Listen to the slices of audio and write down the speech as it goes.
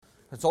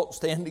Let's all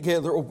stand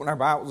together, open our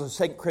Bibles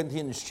to 2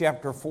 Corinthians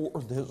chapter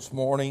 4 this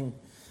morning.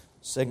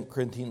 2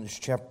 Corinthians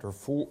chapter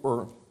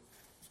 4.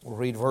 We'll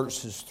read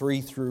verses 3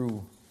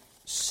 through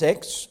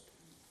 6.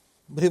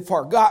 But if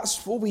our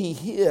gospel be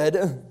hid,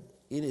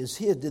 it is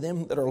hid to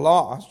them that are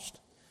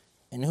lost,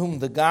 in whom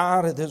the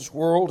God of this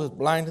world hath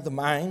blinded the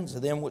minds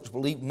of them which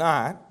believe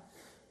not,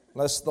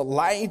 lest the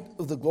light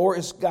of the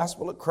glorious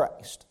gospel of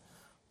Christ,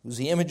 who is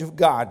the image of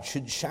God,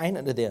 should shine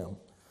unto them.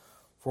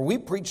 For we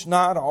preach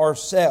not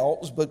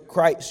ourselves, but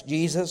Christ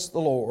Jesus the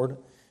Lord,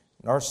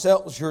 and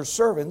ourselves your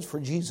servants for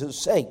Jesus'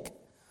 sake.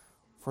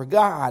 For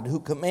God,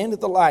 who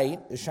commanded the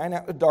light to shine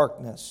out of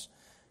darkness,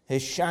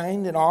 has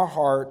shined in our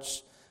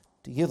hearts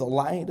to give the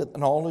light of the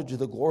knowledge of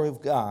the glory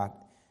of God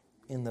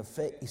in the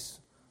face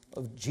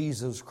of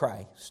Jesus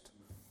Christ.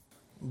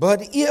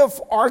 But if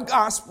our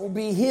gospel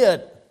be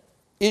hid,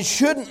 it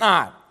should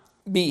not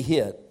be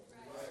hid.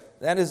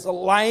 That is the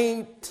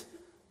light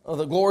of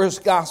the glorious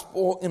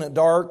gospel in a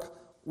dark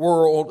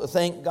world.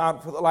 Thank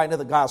God for the light of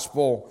the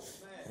gospel.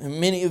 And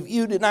many of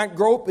you did not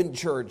grow up in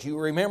church. You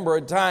remember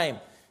a time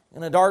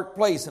in a dark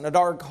place, in a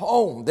dark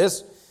home.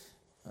 This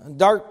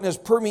darkness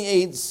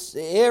permeates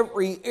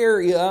every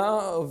area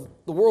of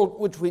the world in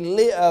which we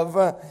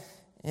live.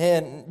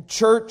 And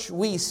church,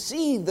 we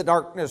see the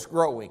darkness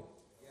growing.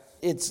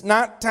 It's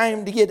not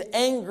time to get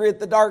angry at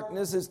the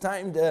darkness. It's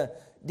time to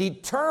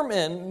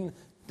determine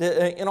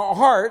in our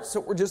hearts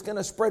that we're just going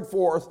to spread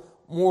forth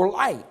more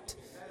light.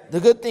 The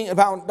good thing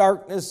about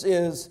darkness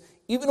is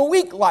even a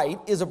weak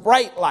light is a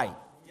bright light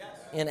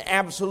in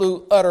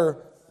absolute, utter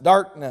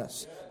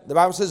darkness. The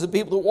Bible says the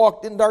people that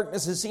walked in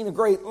darkness have seen a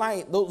great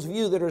light. Those of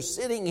you that are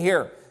sitting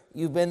here,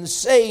 you've been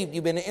saved,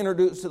 you've been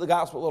introduced to the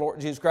gospel of the Lord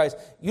Jesus Christ.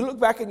 You look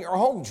back in your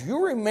homes,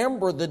 you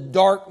remember the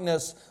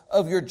darkness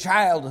of your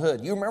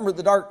childhood. You remember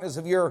the darkness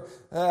of your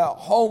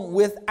home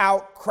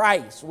without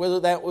Christ, whether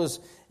that was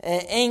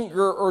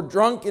anger or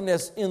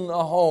drunkenness in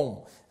the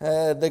home.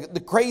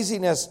 The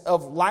craziness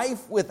of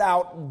life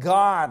without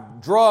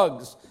God,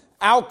 drugs,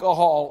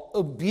 alcohol,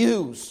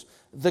 abuse,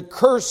 the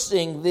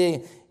cursing,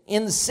 the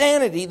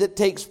insanity that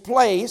takes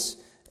place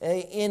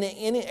in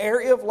any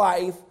area of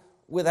life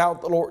without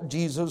the Lord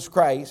Jesus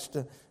Christ.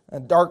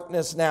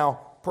 Darkness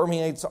now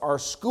permeates our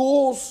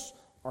schools,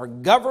 our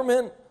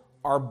government,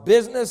 our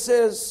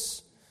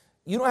businesses.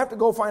 You don't have to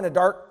go find a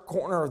dark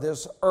corner of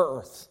this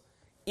earth.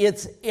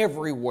 It's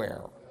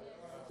everywhere.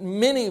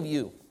 Many of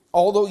you,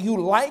 although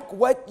you like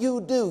what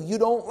you do, you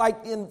don't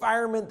like the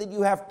environment that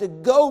you have to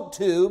go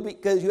to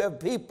because you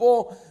have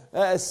people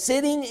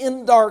sitting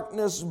in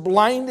darkness,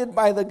 blinded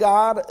by the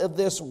God of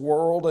this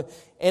world.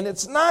 And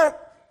it's not,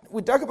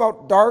 we talk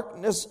about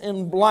darkness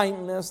and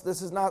blindness.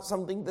 This is not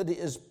something that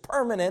is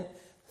permanent,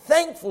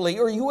 thankfully,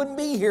 or you wouldn't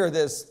be here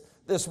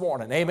this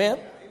morning. Amen?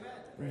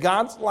 Amen.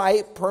 God's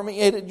light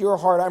permeated your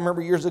heart. I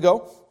remember years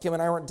ago, Kim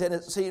and I were in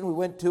Tennessee, and we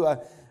went to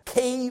a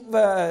cave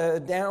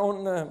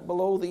down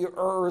below the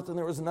earth, and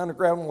there was an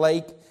underground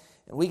lake,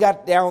 and we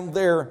got down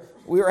there.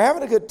 We were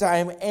having a good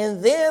time,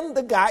 and then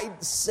the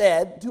guide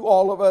said to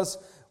all of us,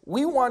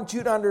 we want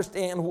you to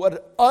understand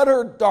what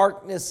utter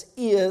darkness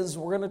is.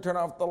 We're going to turn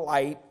off the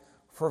light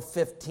for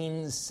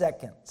 15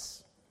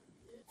 seconds.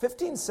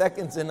 15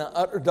 seconds in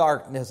utter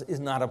darkness is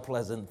not a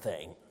pleasant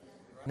thing.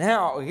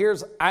 Now,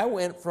 I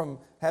went from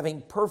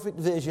having perfect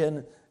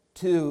vision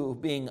to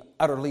being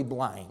utterly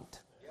blind.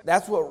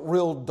 That's what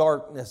real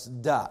darkness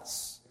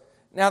does.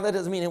 Now, that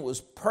doesn't mean it was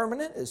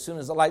permanent. As soon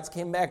as the lights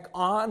came back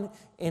on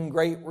in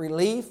great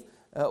relief,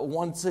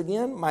 once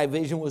again, my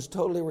vision was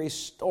totally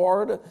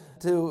restored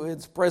to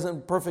its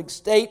present perfect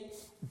state.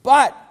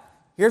 But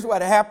here's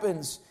what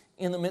happens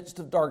in the midst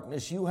of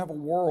darkness. You have a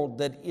world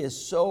that is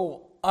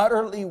so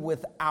utterly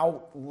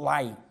without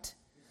light.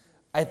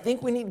 I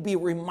think we need to be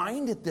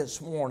reminded this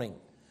morning,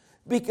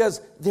 because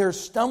they're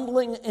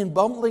stumbling and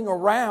bumbling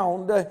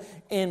around,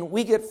 and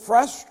we get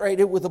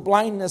frustrated with the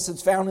blindness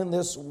that's found in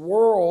this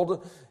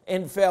world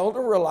and fail to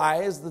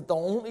realize that the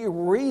only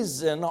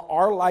reason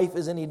our life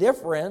is any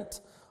different,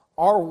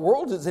 our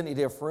world is any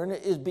different,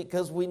 is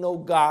because we know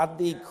God,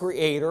 the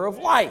creator of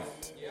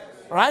light.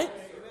 Right?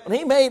 And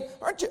He made,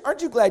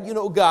 aren't you glad you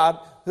know God,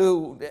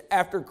 who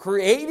after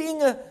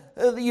creating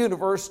the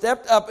universe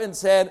stepped up and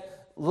said,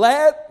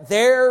 let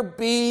there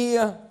be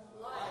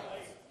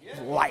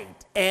light.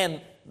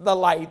 And the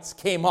lights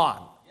came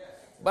on.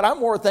 But I'm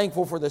more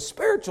thankful for the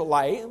spiritual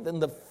light than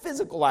the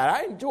physical light.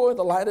 I enjoy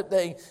the light of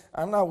day.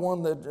 I'm not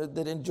one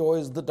that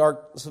enjoys the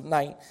darkness of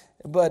night.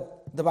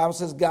 But the Bible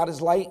says God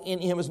is light. In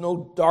Him is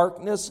no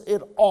darkness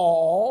at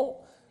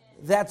all.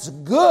 That's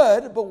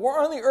good, but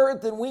we're on the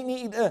earth and we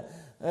need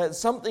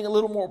something a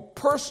little more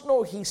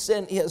personal. He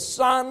sent His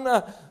Son,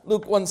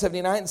 Luke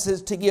 1:79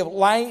 says, to give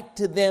light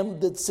to them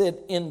that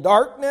sit in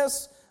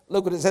darkness.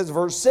 Look what it says,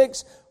 verse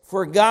 6.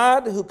 For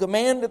God, who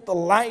commanded the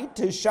light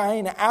to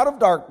shine out of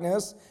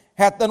darkness,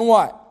 hath done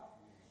what?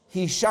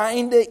 He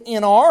shined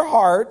in our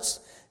hearts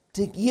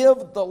to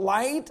give the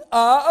light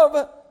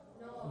of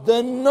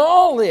the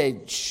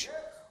knowledge.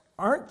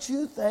 Aren't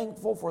you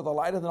thankful for the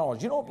light of the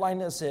knowledge? You know what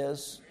blindness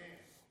is?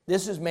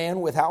 This is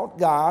man without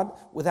God,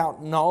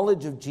 without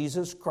knowledge of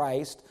Jesus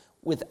Christ,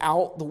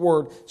 without the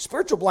Word.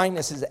 Spiritual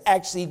blindness is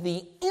actually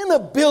the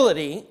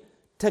inability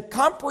to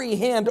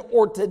comprehend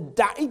or to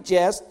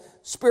digest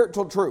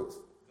spiritual truth.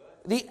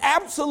 The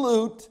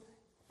absolute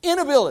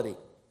inability.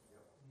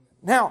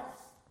 Now,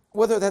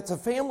 whether that's a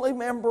family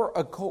member,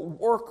 a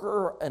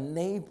co-worker, a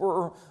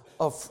neighbor,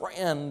 a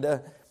friend,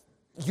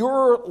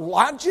 your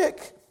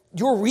logic,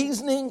 your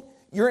reasoning,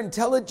 your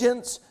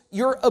intelligence,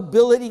 your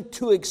ability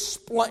to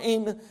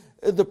explain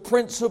the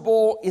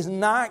principle is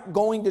not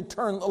going to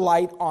turn the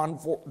light on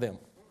for them.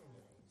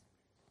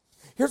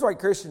 Here's why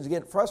Christians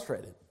get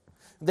frustrated.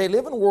 They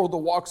live in a world that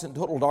walks in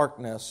total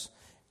darkness,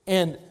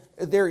 and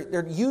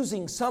they're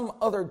using some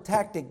other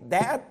tactic.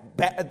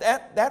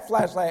 That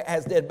flashlight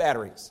has dead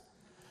batteries.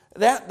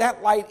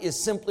 That light is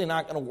simply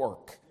not going to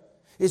work.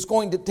 It's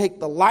going to take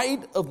the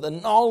light of the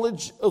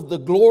knowledge of the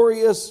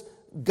glorious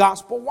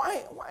gospel.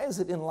 Why is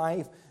it in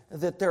life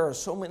that there are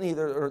so many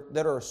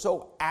that are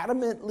so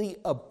adamantly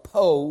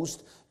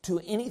opposed to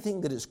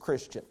anything that is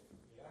Christian?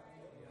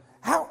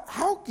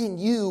 How can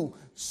you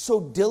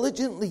so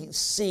diligently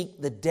seek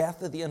the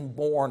death of the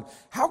unborn?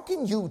 How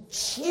can you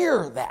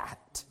cheer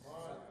that?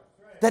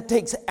 That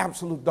takes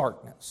absolute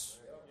darkness.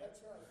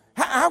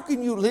 How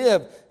can you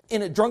live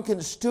in a drunken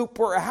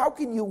stupor? How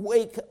can you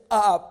wake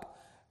up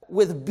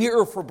with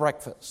beer for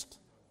breakfast?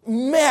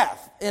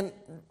 Meth. And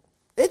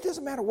it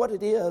doesn't matter what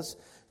it is.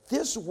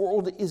 This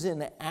world is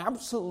in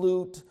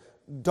absolute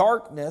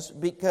darkness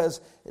because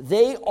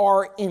they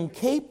are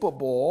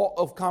incapable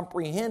of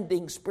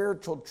comprehending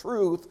spiritual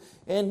truth,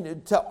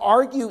 and to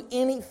argue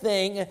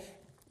anything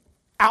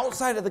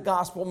outside of the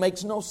gospel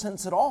makes no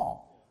sense at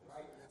all.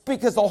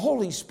 Because the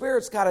Holy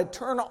Spirit's got to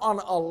turn on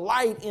a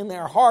light in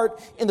their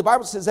heart. And the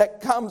Bible says that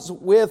comes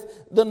with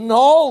the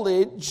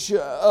knowledge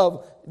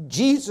of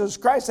Jesus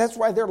Christ. That's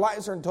why their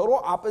lives are in total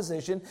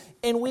opposition.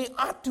 And we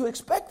ought to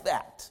expect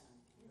that.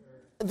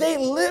 They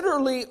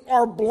literally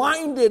are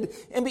blinded.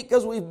 And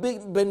because we've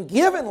been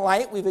given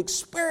light, we've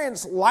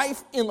experienced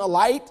life in the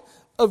light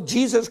of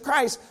Jesus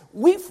Christ,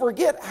 we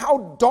forget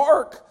how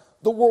dark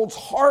the world's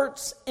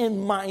hearts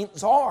and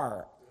minds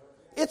are.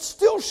 It's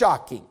still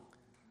shocking.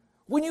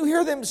 When you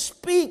hear them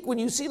speak, when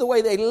you see the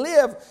way they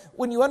live,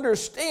 when you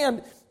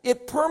understand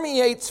it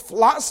permeates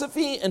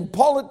philosophy and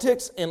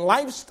politics and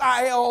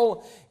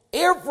lifestyle,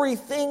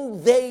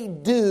 everything they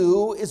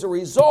do is a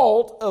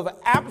result of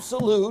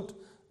absolute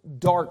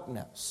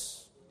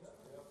darkness.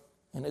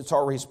 And it's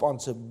our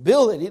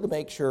responsibility to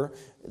make sure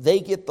they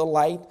get the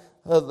light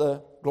of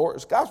the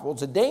glorious gospel.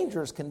 It's a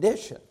dangerous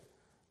condition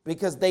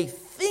because they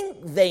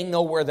think they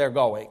know where they're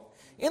going.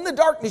 In the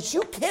darkness,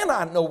 you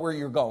cannot know where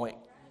you're going.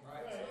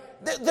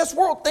 This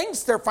world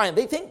thinks they're fine.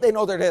 They think they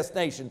know their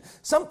destination.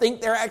 Some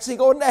think they're actually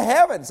going to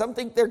heaven. Some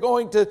think they're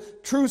going to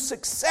true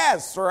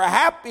success or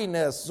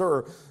happiness,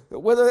 or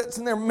whether it's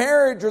in their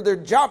marriage or their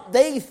job.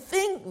 They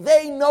think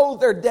they know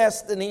their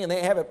destiny and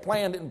they have it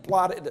planned and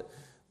plotted.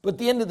 But at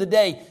the end of the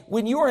day,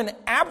 when you're in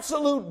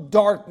absolute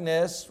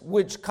darkness,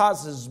 which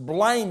causes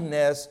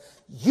blindness,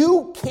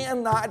 you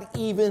cannot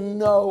even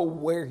know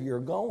where you're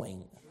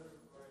going.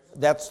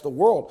 That's the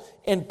world.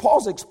 And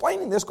Paul's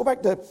explaining this. Go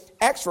back to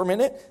Acts for a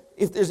minute.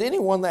 If there's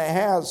anyone that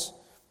has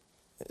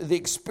the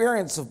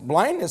experience of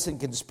blindness and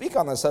can speak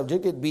on the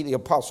subject, it'd be the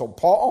Apostle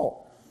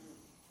Paul.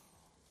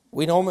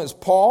 We know him as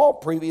Paul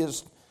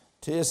previous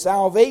to his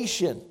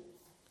salvation.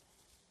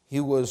 He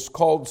was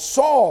called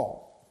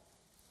Saul.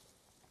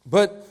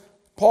 But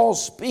Paul,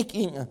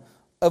 speaking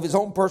of his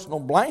own personal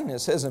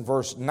blindness, says in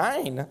verse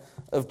 9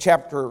 of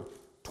chapter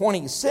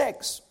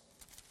 26,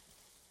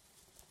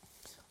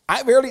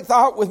 I verily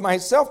thought with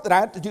myself that I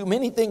had to do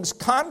many things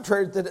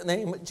contrary to the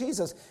name of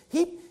Jesus.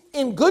 He,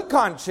 in good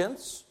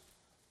conscience,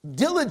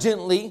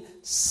 diligently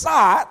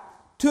sought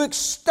to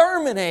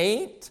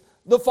exterminate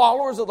the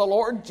followers of the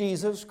Lord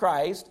Jesus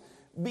Christ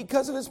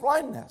because of his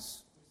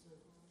blindness.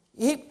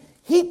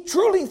 He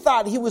truly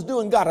thought he was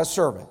doing God a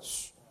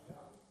service.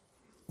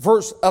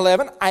 Verse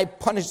 11, I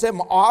punished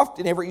them oft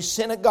in every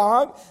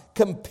synagogue,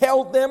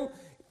 compelled them.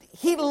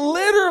 He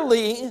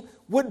literally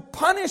would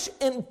punish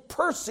and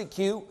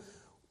persecute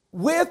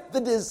with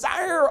the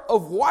desire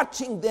of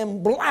watching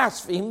them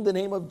blaspheme the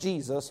name of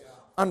Jesus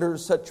under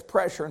such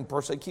pressure and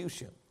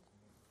persecution.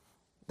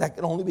 That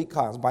can only be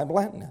caused by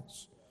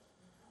blindness.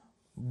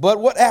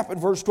 But what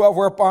happened, verse 12,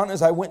 whereupon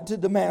as I went to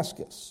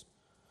Damascus.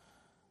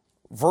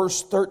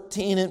 Verse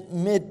 13, at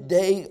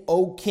midday,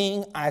 O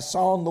king, I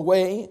saw on the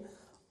way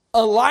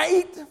a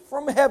light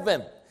from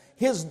heaven.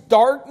 His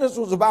darkness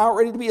was about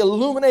ready to be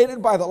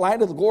illuminated by the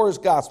light of the glorious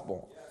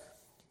gospel.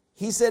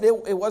 He said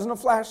it wasn't a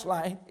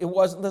flashlight. It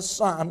wasn't the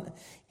sun.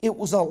 It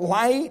was a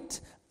light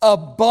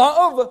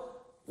above.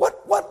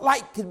 What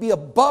light could be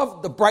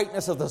above the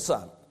brightness of the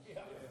sun?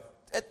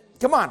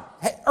 Come on.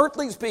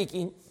 Earthly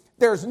speaking,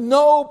 there's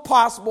no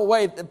possible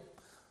way that,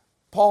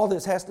 Paul,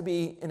 this has to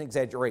be an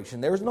exaggeration.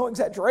 There is no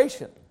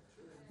exaggeration.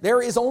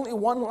 There is only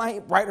one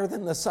light brighter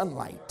than the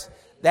sunlight.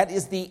 That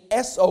is the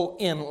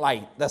S-O-N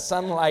light, the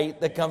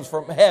sunlight that comes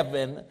from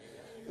heaven.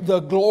 The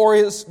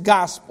glorious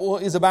gospel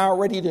is about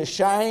ready to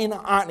shine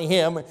on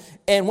him.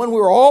 And when we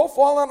were all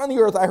fallen on the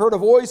earth, I heard a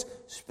voice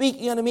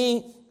speaking unto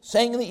me,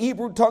 saying in the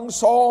Hebrew tongue,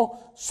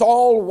 Saul,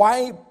 Saul,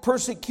 why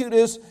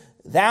persecutest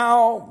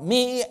thou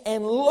me?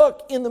 And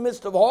look, in the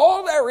midst of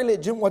all that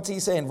religion, what's he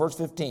saying? Verse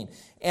 15.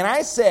 And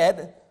I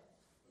said,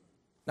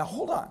 now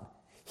hold on.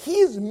 He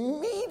is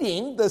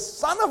meeting the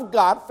Son of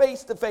God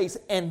face to face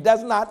and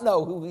does not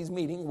know who he's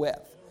meeting with.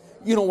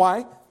 You know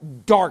why?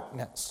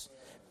 Darkness.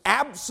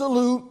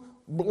 Absolute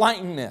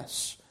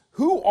blindness.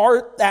 Who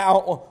art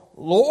thou,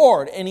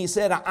 Lord? And he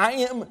said, I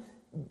am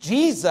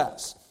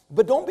Jesus.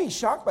 But don't be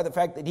shocked by the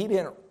fact that he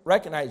didn't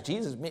recognize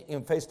Jesus meeting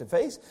him face to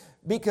face,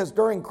 because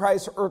during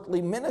Christ's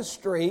earthly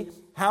ministry,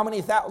 how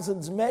many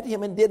thousands met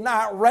him and did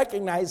not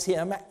recognize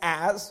him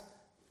as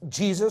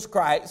Jesus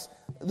Christ,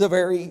 the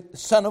very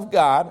Son of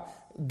God,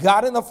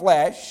 God in the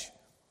flesh.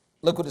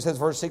 Look what it says,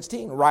 verse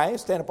 16.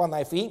 Rise, stand upon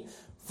thy feet,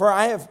 for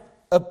I have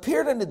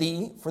appeared unto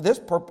thee for this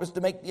purpose,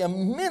 to make thee a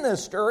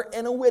minister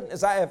and a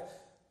witness. I have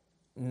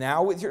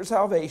now with your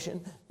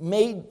salvation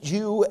made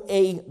you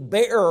a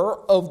bearer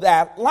of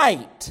that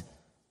light.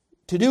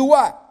 To do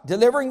what?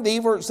 Delivering thee,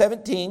 verse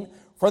 17,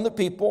 from the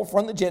people,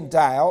 from the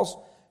Gentiles,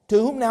 to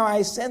whom now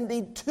I send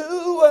thee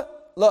to,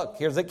 look,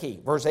 here's the key,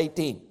 verse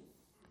 18.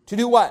 To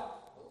do what?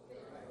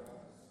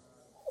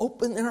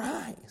 Open their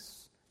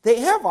eyes. They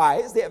have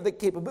eyes, they have the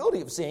capability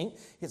of seeing.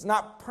 It's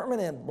not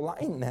permanent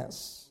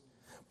blindness,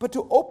 but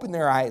to open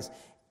their eyes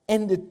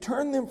and to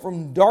turn them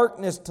from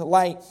darkness to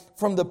light,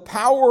 from the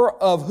power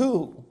of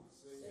who?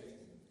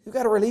 You've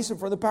got to release them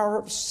from the power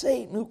of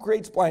Satan, who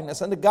creates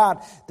blindness, unto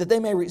God, that they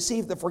may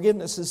receive the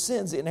forgiveness of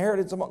sins, the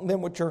inheritance among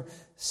them which are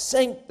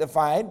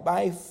sanctified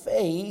by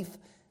faith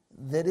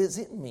that is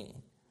in me.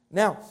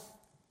 Now,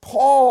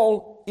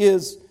 Paul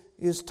is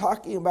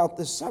talking about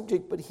this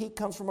subject, but he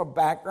comes from a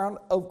background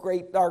of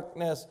great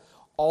darkness.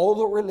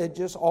 Although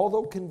religious,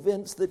 although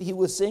convinced that he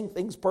was seeing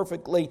things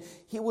perfectly,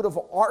 he would have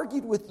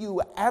argued with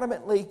you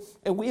adamantly.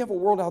 And we have a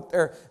world out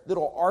there that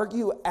will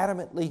argue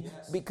adamantly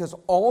because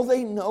all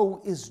they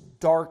know is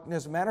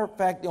darkness. Matter of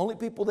fact, the only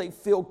people they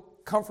feel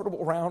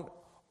comfortable around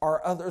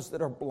are others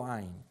that are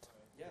blind.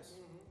 Yes.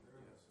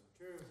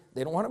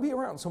 They don't want to be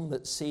around someone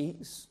that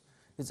sees.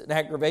 It's an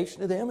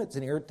aggravation to them. It's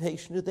an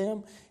irritation to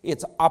them.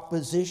 It's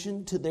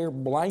opposition to their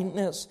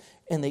blindness,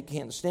 and they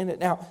can't stand it.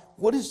 Now,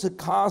 what is the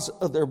cause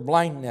of their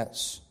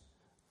blindness?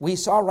 We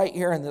saw right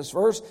here in this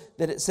verse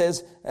that it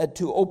says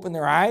to open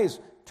their eyes,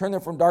 turn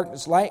them from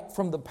darkness to light,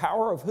 from the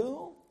power of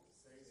who?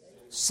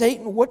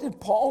 Satan. What did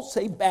Paul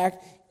say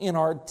back in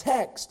our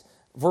text?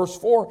 Verse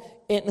 4,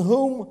 in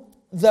whom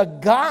the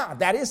God,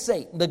 that is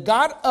Satan, the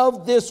God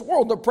of this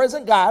world, the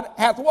present God,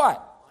 hath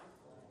what?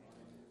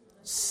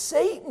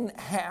 Satan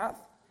hath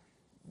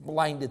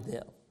blinded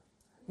them.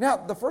 Now,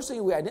 the first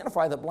thing we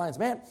identify that blinds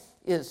man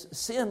is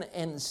sin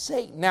and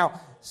Satan. Now,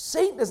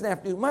 Satan doesn't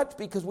have to do much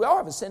because we all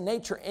have a sin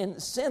nature,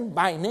 and sin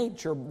by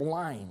nature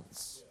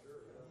blinds.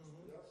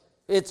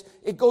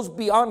 It goes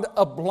beyond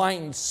a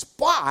blind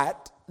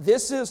spot.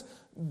 This is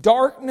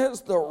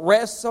darkness that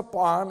rests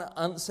upon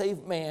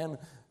unsaved man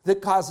that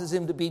causes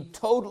him to be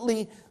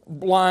totally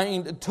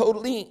blind,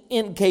 totally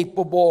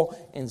incapable,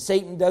 and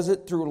Satan does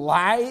it through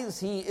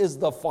lies. He is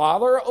the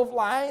father of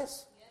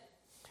lies.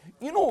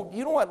 You know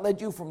what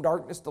led you from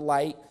darkness to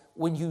light?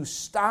 When you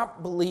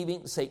stopped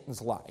believing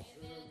Satan's lie.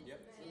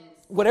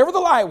 Whatever the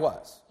lie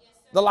was.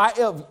 The lie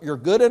of you're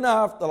good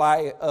enough, the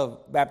lie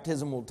of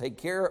baptism will take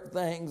care of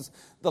things,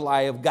 the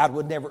lie of God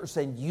would never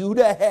send you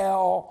to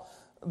hell,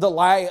 the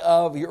lie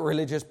of you're a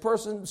religious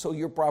person, so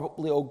you're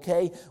probably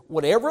okay.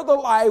 Whatever the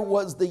lie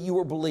was that you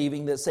were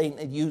believing that Satan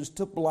had used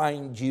to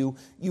blind you,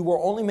 you were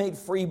only made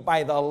free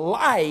by the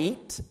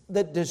light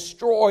that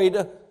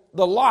destroyed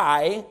the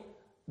lie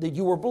that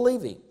you were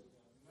believing.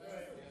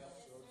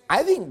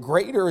 I think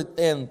greater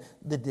than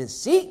the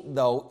deceit,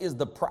 though, is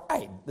the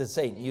pride that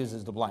Satan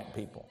uses to blind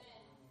people.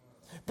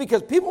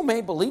 Because people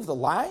may believe the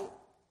lie,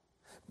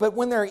 but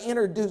when they're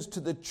introduced to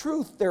the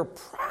truth, their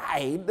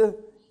pride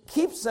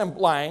keeps them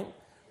blind,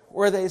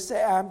 where they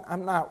say,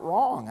 I'm not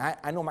wrong.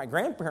 I know my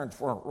grandparents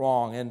weren't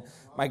wrong, and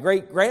my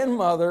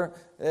great-grandmother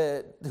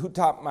who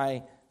taught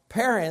my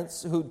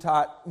parents, who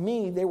taught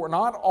me, they were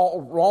not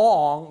all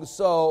wrong,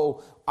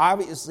 so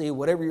obviously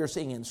whatever you're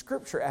seeing in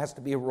Scripture has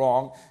to be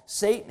wrong.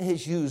 Satan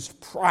has used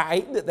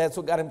pride, that's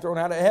what got him thrown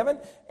out of heaven,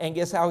 and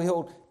guess how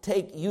he'll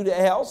take you to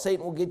hell?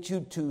 Satan will get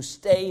you to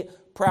stay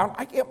proud.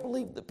 I can't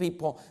believe the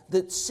people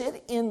that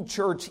sit in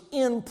church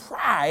in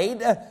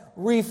pride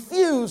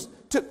refuse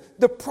to,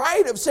 the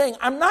pride of saying,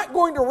 I'm not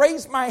going to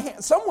raise my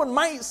hand. Someone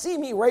might see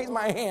me raise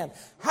my hand.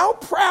 How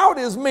proud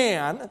is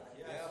man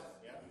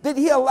that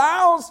he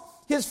allows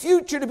his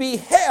future to be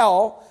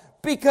hell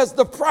because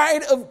the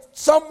pride of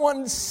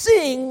someone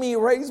seeing me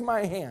raise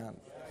my hand?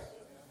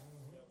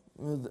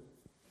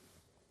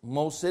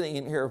 Most sitting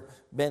in here have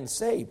been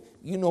saved.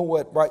 You know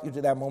what brought you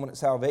to that moment of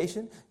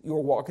salvation? You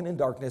were walking in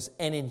darkness,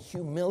 and in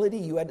humility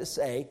you had to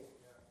say,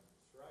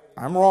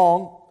 I'm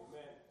wrong.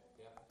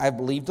 I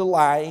believed a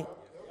lie.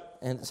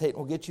 And Satan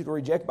will get you to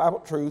reject Bible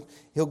truth.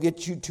 He'll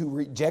get you to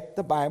reject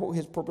the Bible.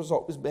 His purpose has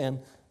always been,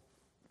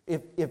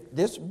 if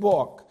this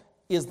book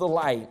is the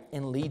light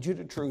and leads you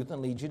to truth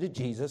and leads you to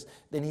Jesus,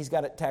 then he's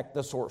got to attack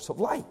the source of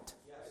light.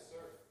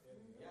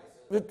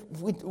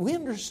 We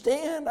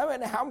understand. I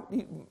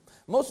mean,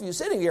 most of you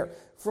sitting here,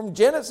 from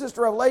Genesis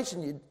to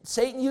Revelation,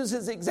 Satan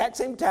uses the exact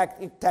same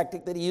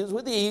tactic that he used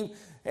with Eve.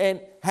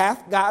 And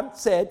hath God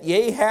said,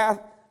 yea,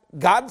 hath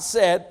God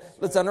said.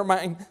 Let's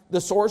undermine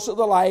the source of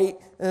the light,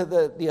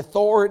 the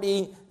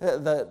authority,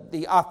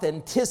 the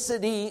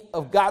authenticity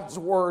of God's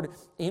word. And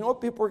you know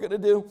what people are going to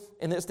do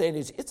in this day and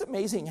age? It's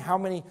amazing how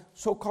many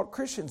so-called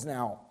Christians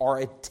now are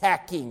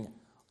attacking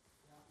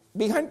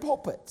behind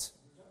pulpits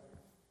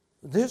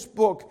this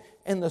book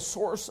and the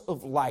source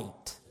of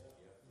light.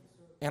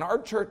 And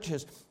our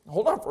churches,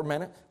 hold on for a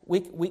minute,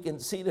 we can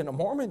see it in a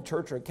Mormon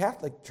church or a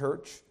Catholic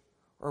church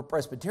or a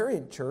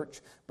Presbyterian church,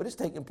 but it's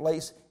taking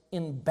place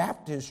in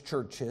Baptist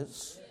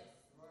churches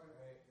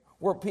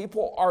where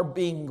people are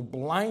being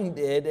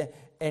blinded,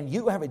 and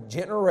you have a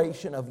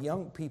generation of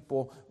young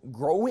people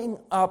growing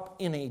up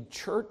in a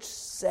church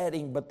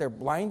setting, but they're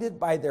blinded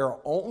by their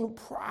own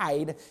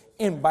pride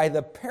and by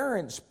the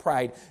parents'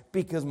 pride,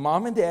 because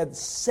mom and dad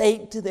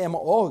say to them,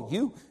 oh,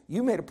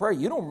 you made a prayer.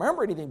 You don't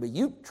remember anything, but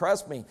you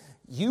trust me.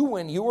 You,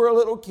 when you were a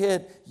little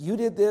kid, you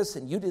did this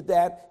and you did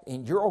that,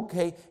 and you're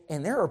okay.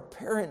 And there are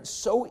parents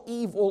so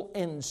evil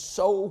and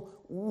so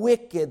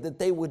wicked that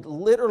they would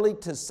literally,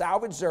 to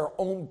salvage their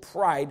own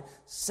pride,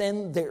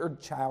 send their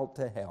child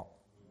to hell.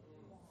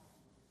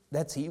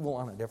 That's evil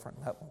on a different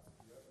level.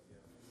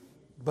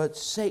 But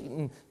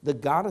Satan, the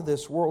god of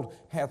this world,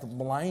 hath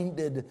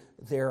blinded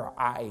their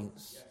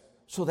eyes.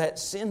 So that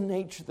sin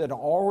nature that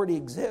already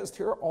exists,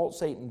 here all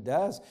Satan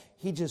does,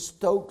 he just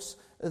stokes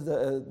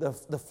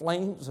the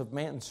flames of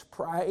man's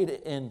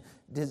pride and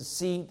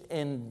deceit,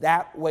 and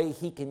that way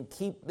he can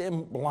keep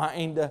them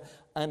blind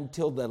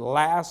until the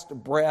last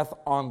breath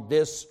on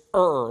this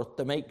earth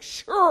to make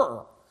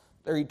sure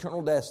their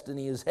eternal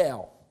destiny is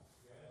hell.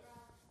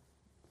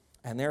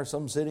 And there are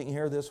some sitting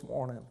here this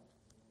morning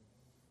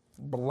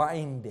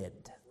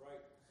blinded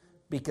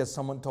because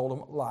someone told them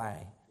a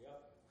lie.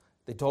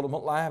 They told them a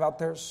lie about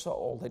their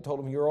soul. They told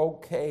them you're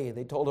okay.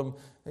 They told them,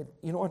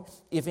 you know what?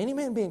 If any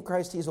man be in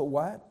Christ, he's a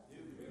what?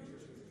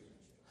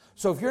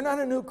 So if you're not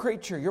a new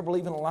creature, you're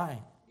believing a lie.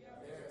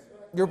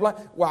 You're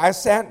blind. Well, I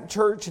sat in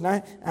church and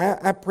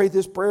I prayed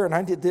this prayer and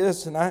I did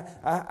this and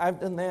I've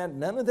done that.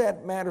 None of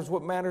that matters.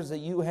 What matters is that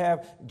you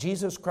have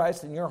Jesus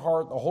Christ in your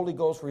heart, the Holy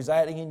Ghost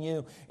residing in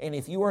you. And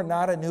if you are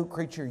not a new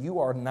creature, you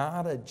are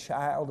not a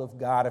child of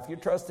God. If you're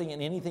trusting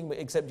in anything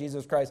except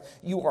Jesus Christ,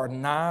 you are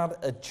not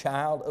a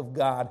child of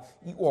God.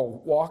 You are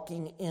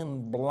walking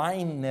in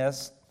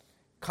blindness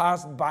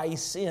caused by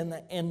sin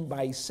and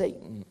by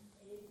Satan.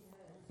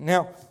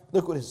 Now,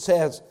 look what it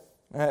says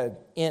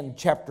in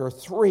chapter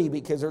 3,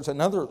 because there's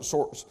another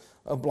source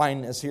of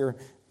blindness here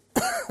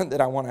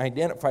that I want to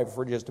identify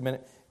for just a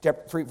minute.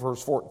 Chapter 3,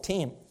 verse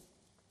 14.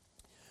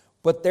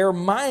 But their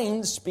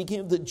minds, speaking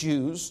of the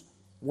Jews,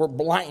 were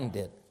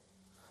blinded.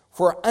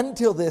 For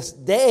until this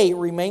day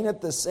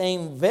remaineth the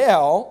same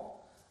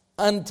veil,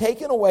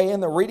 untaken away in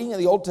the reading of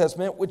the Old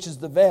Testament, which is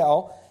the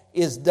veil,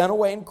 is done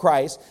away in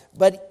Christ.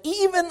 But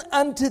even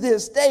unto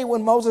this day,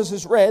 when Moses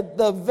is read,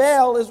 the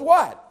veil is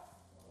what?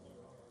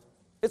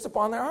 It's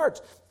upon their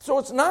hearts. So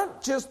it's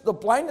not just the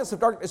blindness of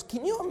darkness.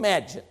 Can you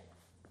imagine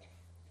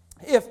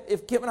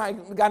if Kim and I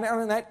got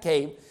down in that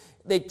cave,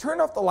 they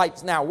turned off the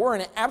lights now, we're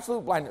in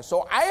absolute blindness.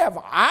 So I have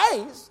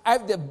eyes, I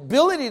have the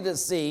ability to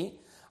see,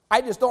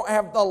 I just don't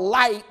have the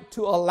light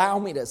to allow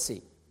me to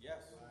see. Yes.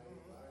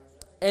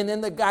 And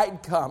then the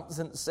guide comes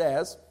and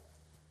says,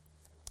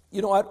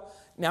 you know what?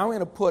 Now I'm going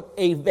to put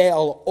a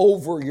veil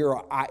over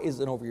your eyes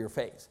and over your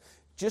face.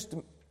 This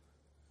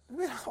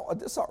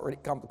is already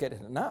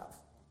complicated enough.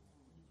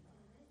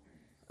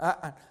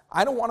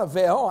 I don't want a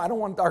veil. I don't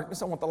want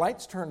darkness. I want the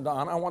lights turned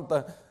on. I want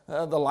the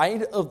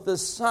light of the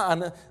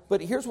sun.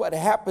 But here's what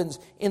happens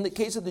in the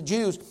case of the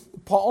Jews.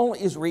 Paul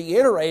is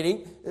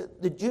reiterating,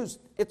 the Jews,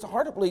 it's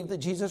hard to believe that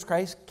Jesus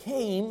Christ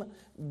came,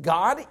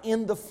 God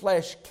in the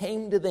flesh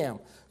came to them.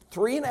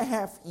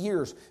 3.5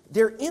 years.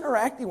 They're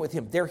interacting with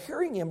him. They're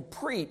hearing him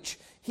preach.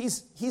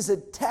 He's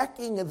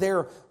attacking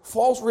their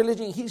false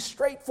religion. He's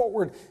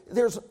straightforward.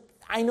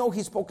 I know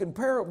he spoke in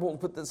parables,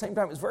 but at the same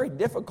time, it's very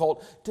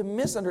difficult to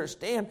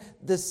misunderstand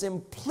the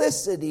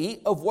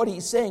simplicity of what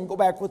he's saying. Go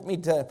back with me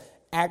to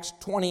Acts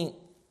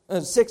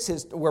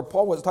 26, where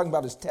Paul was talking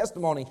about his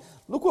testimony.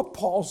 Look what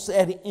Paul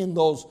said in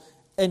those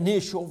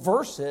initial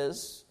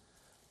verses.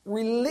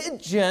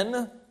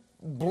 Religion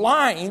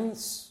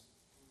blinds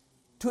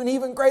to an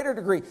even greater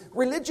degree.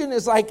 Religion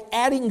is like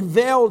adding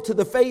veil to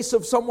the face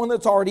of someone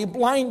that's already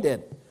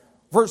blinded.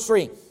 Verse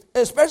 3,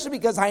 especially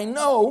because I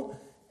know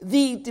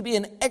thee to be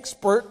an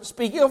expert,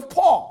 speaking of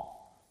Paul,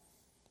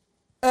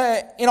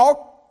 in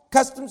all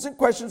customs and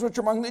questions which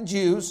are among the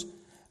Jews,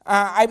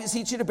 I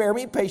beseech you to bear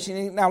me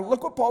patiently. Now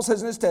look what Paul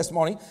says in his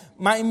testimony.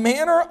 My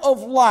manner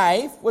of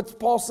life, what's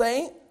Paul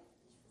saying?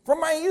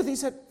 From my youth, he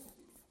said,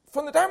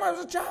 from the time I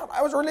was a child,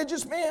 I was a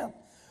religious man.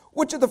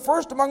 which are the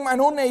first among mine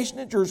own nation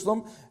at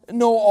Jerusalem,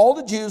 know all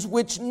the Jews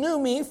which knew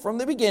me from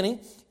the beginning,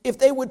 if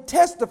they would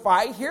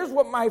testify, here's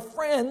what my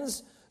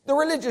friends, the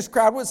religious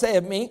crowd, would say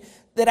of me,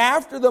 that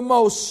after the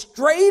most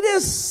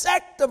straightest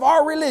sect of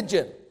our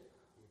religion,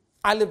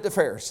 I lived a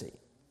Pharisee.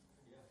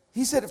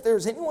 He said if there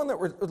was anyone that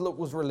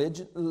was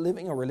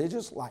living a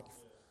religious life,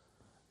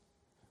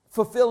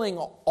 fulfilling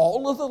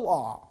all of the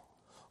law,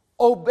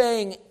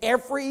 obeying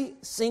every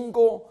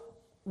single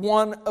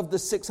one of the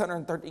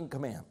 613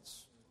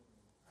 commands,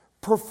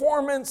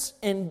 performance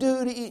and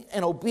duty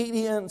and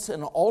obedience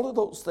and all of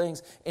those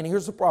things. And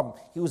here's the problem.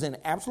 He was in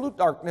absolute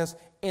darkness.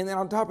 And then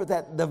on top of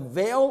that, the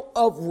veil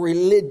of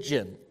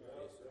religion.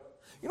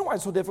 You know why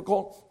it's so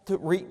difficult to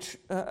reach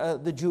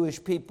the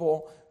Jewish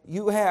people?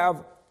 You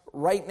have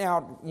right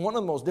now one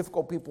of the most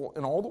difficult people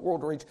in all the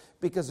world to reach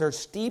because they're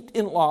steeped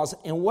in laws.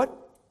 And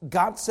what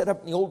God set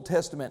up in the Old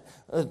Testament,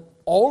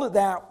 all of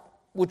that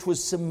which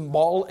was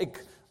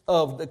symbolic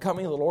of the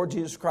coming of the Lord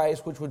Jesus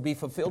Christ, which would be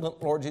fulfilled in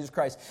the Lord Jesus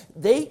Christ,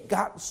 they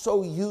got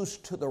so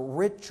used to the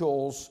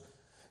rituals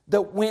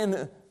that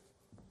when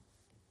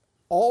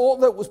all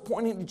that was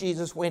pointing to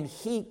Jesus, when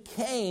he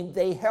came,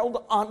 they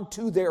held on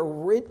to their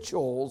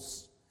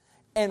rituals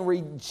and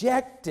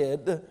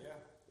rejected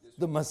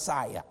the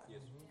Messiah.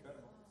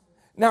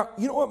 Now,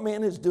 you know what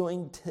man is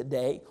doing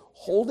today?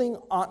 Holding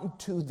on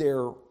to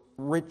their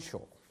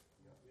ritual.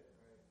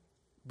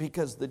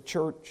 Because the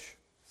church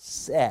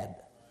said.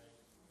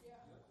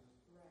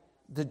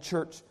 The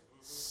church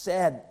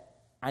said,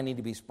 I need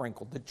to be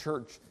sprinkled. The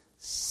church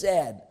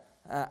said,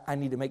 I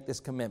need to make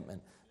this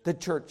commitment. The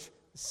church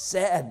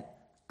said,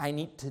 I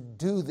need to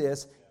do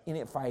this. And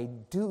if I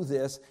do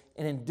this,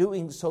 and in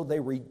doing so, they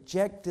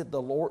rejected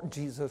the Lord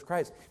Jesus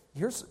Christ.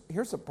 Here's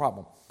the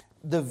problem.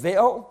 The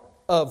veil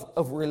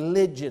of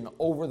religion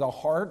over the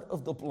heart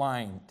of the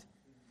blind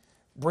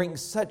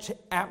brings such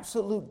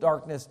absolute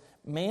darkness,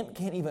 man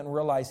can't even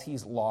realize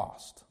he's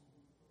lost.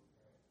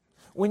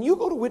 When you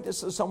go to witness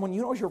to someone,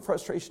 you know what your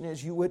frustration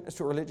is? You witness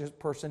to a religious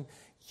person,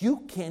 you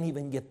can't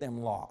even get them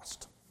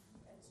lost.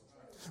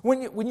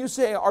 When you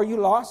say, are you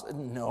lost?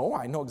 No,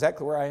 I know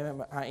exactly where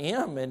I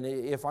am. And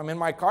if I'm in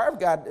my car, I've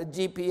got a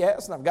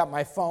GPS and I've got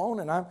my phone.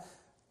 And I'm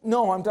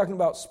talking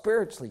about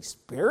spiritually.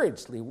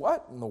 Spiritually,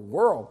 what in the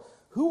world?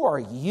 Who are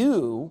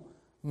you,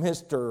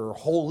 Mr.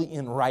 Holy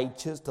and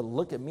Righteous, to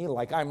look at me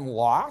like I'm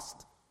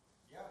lost?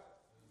 Yeah.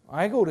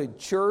 I go to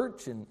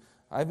church and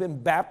I've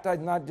been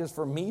baptized not just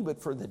for me,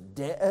 but for the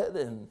dead.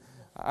 And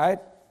I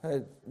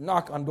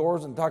knock on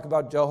doors and talk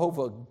about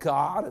Jehovah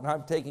God. And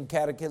I'm taking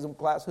catechism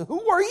classes.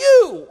 Who are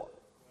you?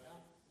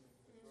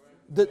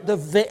 The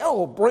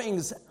veil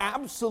brings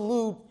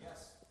absolute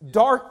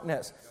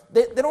darkness.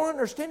 They don't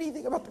understand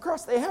anything about the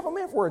cross. They have a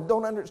metaphor and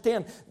don't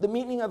understand the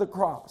meaning of the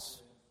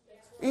cross.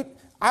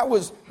 I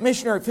was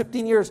missionary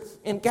 15 years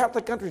in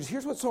Catholic countries.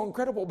 Here's what's so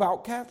incredible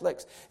about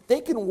Catholics. They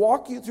can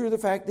walk you through the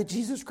fact that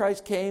Jesus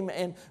Christ came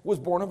and was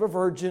born of a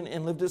virgin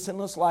and lived a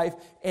sinless life,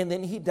 and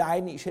then he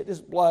died and he shed his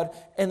blood,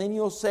 and then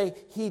you'll say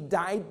he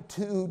died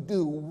to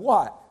do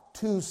what?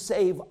 To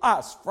save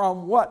us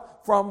from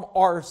what? From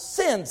our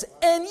sins.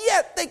 And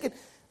yet they can...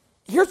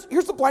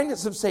 Here's the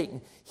blindness of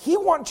Satan. He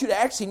wants you to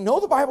actually know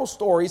the Bible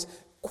stories,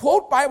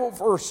 quote Bible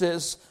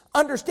verses,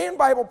 understand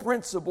Bible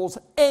principles,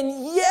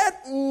 and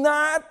yet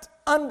not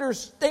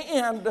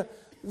understand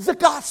the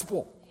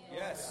gospel.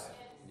 Yes.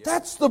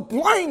 That's the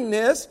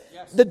blindness,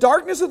 the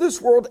darkness of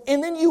this world,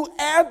 and then you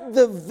add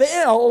the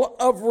veil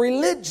of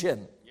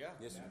religion.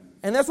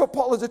 And that's what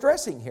Paul is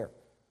addressing here.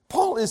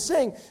 Paul is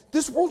saying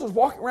this world is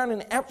walking around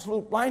in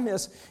absolute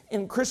blindness,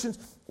 and Christians,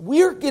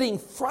 we're getting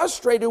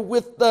frustrated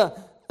with the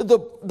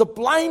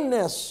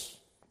blindness.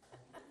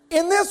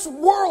 In this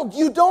world,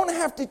 you don't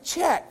have to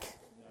check.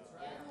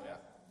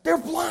 They're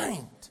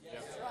blind.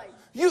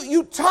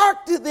 You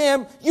talk to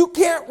them, you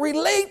can't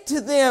relate to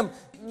them,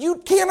 you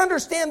can't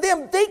understand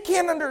them, they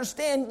can't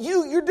understand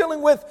you. You're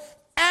dealing with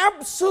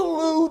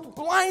absolute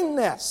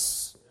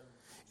blindness.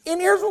 And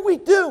here's what we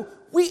do.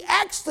 We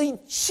actually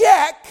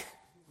check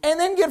and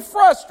then get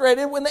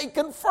frustrated when they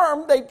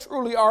confirm they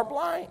truly are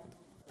blind.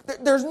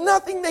 There's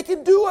nothing they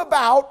can do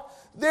about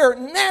their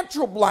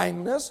natural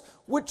blindness,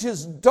 which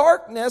is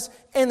darkness,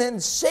 and then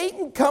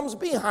Satan comes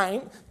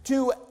behind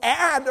to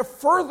add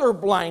further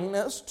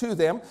blindness to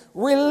them.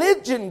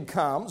 Religion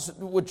comes,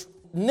 which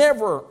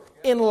never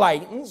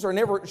enlightens or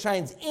never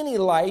shines any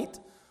light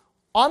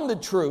on the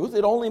truth.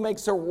 It only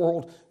makes their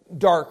world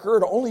darker.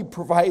 It only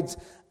provides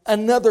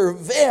another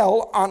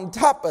veil on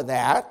top of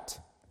that.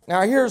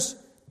 Now here's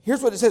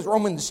what it says,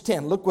 Romans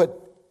 10.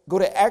 Go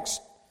to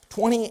Acts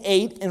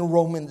 28 and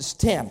Romans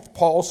 10.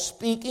 Paul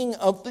speaking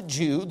of the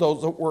Jew,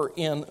 those that were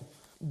in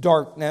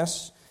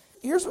darkness.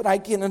 Here's what I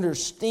can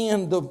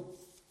understand.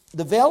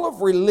 The veil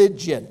of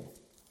religion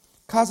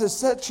causes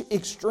such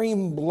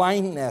extreme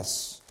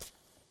blindness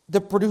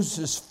that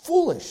produces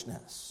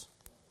foolishness.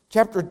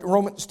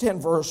 Romans 10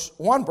 verse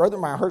 1, brother,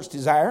 my heart's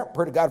desire,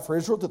 pray to God for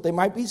Israel that they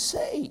might be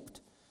saved.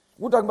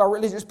 We're talking about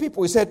religious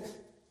people. He said,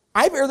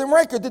 I bear them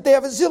record that they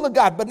have a zeal of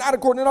God, but not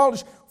according to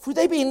knowledge. For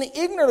they being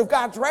ignorant of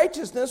God's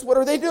righteousness, what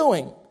are they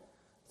doing?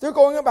 They're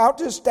going about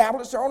to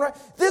establish their own right.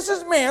 This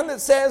is man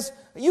that says,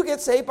 you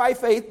get saved by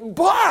faith,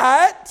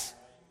 but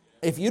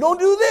if you don't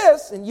do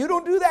this and you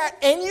don't do that,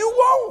 and you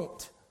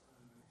won't.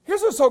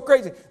 Here's what's so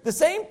crazy. The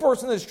same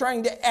person that's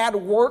trying to add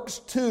works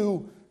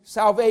to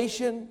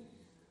salvation,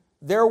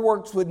 their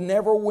works would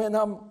never win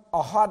them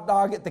a hot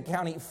dog at the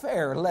county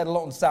fair, let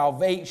alone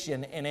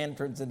salvation and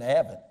entrance into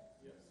heaven.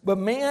 But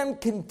man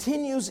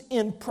continues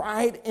in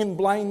pride and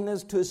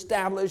blindness to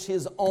establish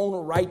his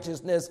own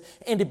righteousness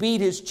and to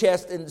beat his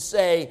chest and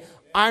say,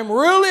 I'm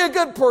really a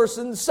good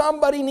person.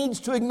 Somebody needs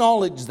to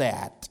acknowledge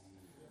that.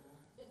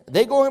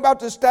 They're going about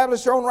to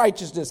establish their own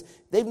righteousness.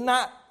 They've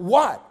not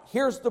what?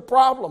 Here's the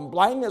problem.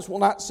 Blindness will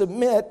not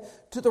submit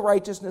to the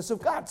righteousness of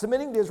God.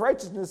 Submitting to his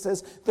righteousness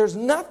says, there's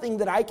nothing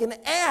that I can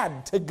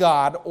add to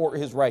God or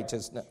his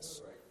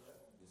righteousness.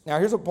 Now,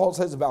 here's what Paul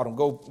says about him.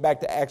 Go back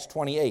to Acts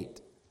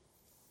 28.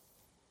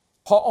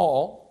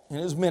 Paul, in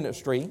his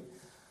ministry,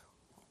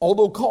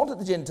 although called to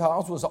the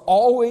Gentiles, was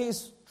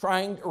always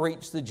trying to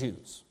reach the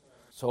Jews.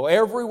 So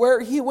everywhere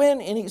he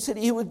went, any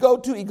city he would go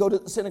to, he'd go to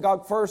the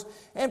synagogue first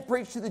and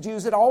preach to the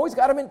Jews. It always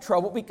got him in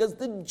trouble because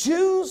the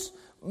Jews,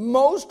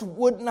 most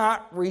would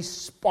not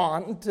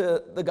respond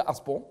to the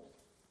gospel.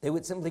 They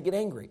would simply get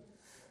angry.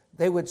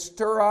 They would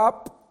stir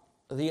up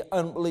the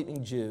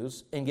unbelieving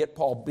Jews and get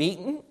Paul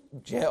beaten,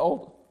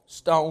 jailed,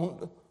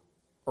 stoned,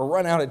 or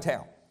run out of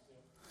town.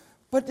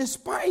 But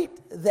despite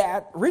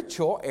that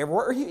ritual,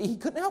 everywhere he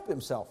couldn't help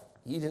himself.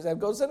 He just had to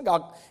go to the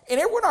synagogue. And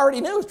everyone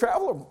already knew, his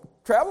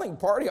traveling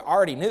party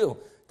already knew,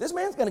 this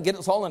man's going to get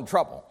us all in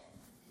trouble.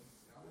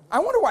 I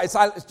wonder why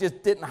Silas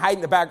just didn't hide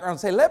in the background and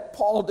say, let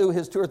Paul do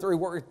his 2 or 3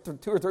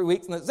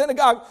 weeks in the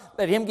synagogue,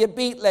 let him get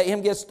beat, let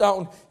him get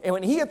stoned, and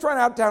when he gets run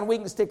out of town, we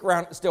can stick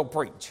around and still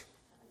preach.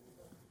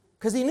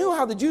 Because he knew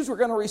how the Jews were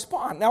going to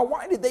respond. Now,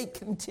 why did they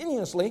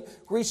continuously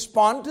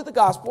respond to the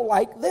gospel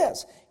like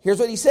this? Here's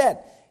what he said.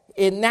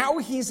 And now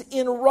he's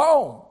in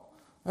Rome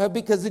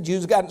because the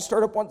Jews got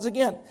stirred up once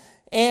again.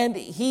 And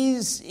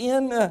he's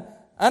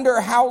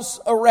under house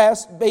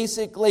arrest,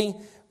 basically.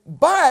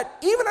 But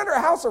even under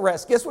house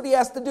arrest, guess what he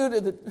has to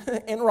do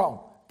in Rome?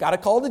 Got to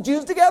call the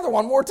Jews together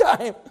one more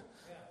time.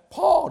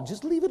 Paul,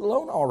 just leave it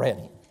alone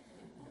already.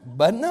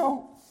 But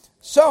no.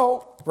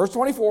 So, verse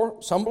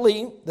 24, some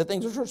believe the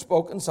things which were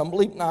spoken, some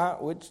believe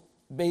not, which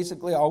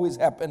basically always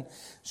happened.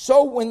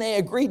 So when they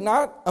agreed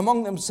not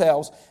among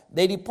themselves,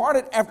 they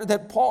departed after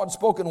that Paul had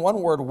spoken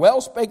one word. Well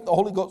spake the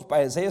Holy Ghost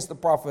by Isaiah the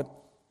prophet,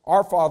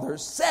 our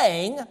fathers,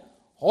 saying,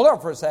 hold on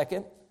for a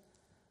second,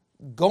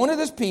 go into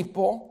this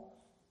people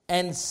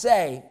and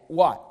say,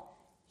 what?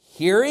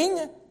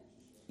 Hearing,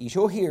 ye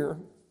shall hear,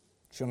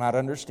 shall not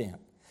understand.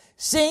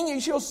 Seeing, ye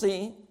shall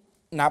see,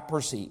 not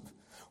perceive.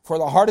 For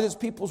the heart of this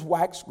people is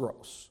waxed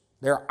gross.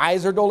 Their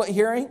eyes are dull at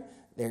hearing,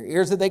 their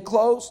ears that they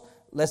close,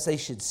 lest they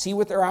should see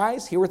with their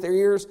eyes, hear with their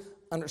ears,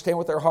 understand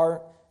with their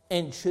heart,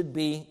 and should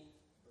be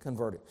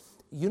converted.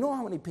 You know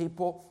how many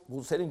people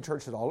will sit in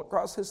churches all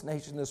across this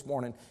nation this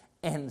morning,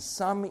 and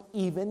some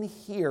even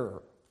here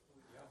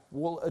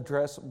will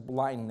address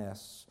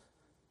blindness,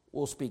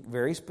 will speak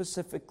very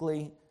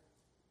specifically,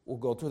 will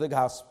go through the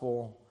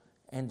gospel,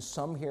 and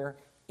some here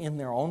in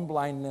their own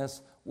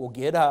blindness will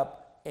get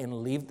up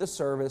and leave the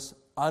service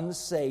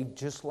unsaved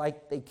just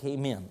like they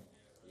came in.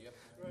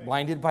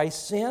 Blinded by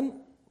sin,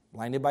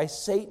 blinded by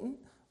Satan,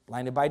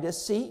 blinded by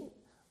deceit,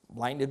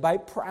 blinded by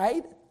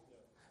pride,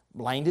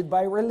 blinded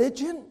by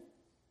religion,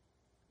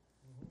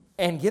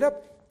 and get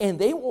up, and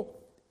they will,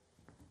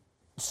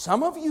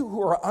 some of you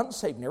who are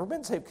unsaved, never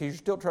been saved because you're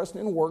still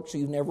trusting in works, so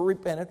you've never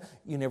repented,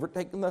 you've never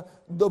taken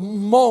the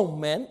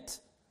moment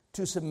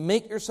to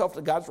submit yourself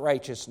to God's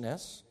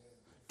righteousness,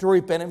 to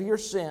repent of your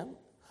sin,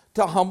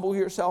 to humble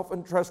yourself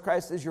and trust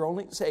Christ as your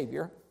only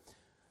Savior.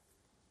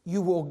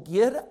 You will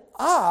get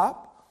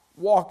up,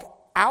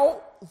 walk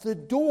out the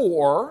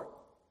door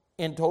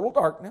in total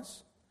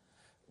darkness,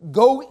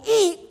 go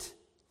eat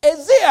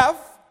as if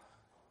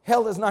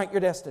hell is not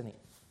your destiny.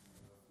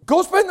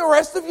 Go spend the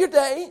rest of your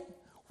day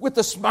with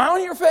a smile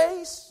on your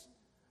face,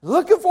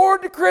 looking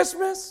forward to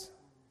Christmas.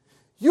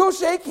 You'll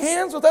shake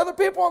hands with other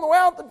people on the way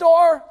out the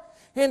door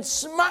and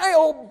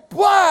smile,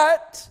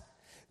 but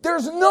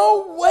there's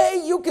no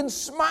way you can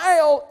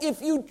smile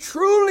if you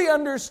truly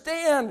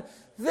understand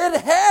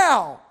that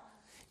hell,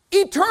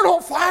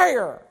 eternal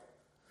fire,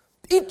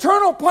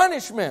 eternal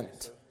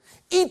punishment,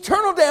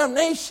 eternal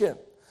damnation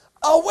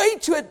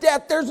awaits you at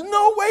death. There's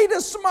no way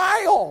to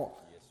smile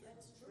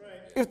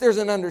if there's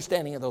an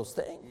understanding of those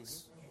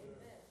things.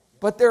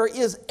 But there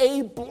is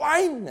a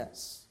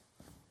blindness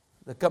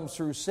that comes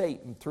through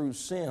Satan, through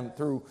sin,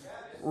 through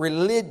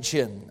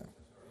religion.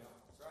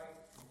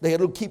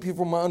 It'll keep you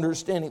from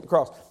understanding the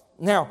cross.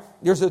 Now,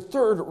 there's a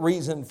third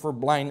reason for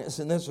blindness,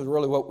 and this is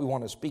really what we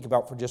want to speak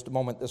about for just a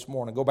moment this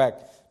morning. Go back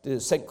to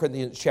 2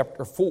 Corinthians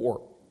chapter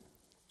 4.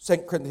 2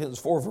 Corinthians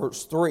 4,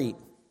 verse 3.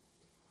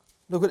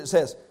 Look what it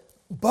says.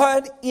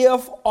 But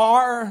if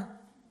our,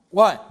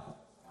 what?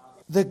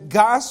 The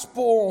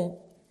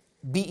gospel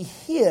be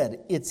hid,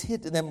 it's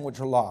hid to them which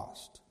are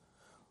lost,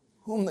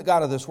 whom the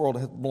God of this world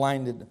hath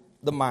blinded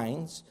the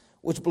minds,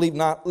 which believe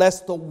not,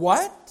 lest the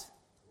what?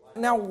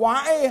 Now,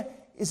 why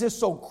is this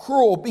so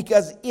cruel?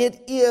 Because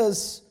it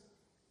is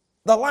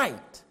the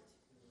light.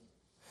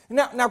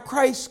 Now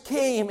Christ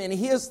came and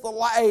He is the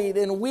light,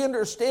 and we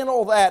understand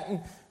all that.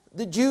 And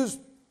the Jews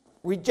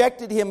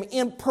rejected Him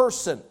in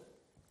person.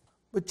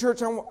 But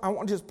church, I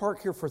want to just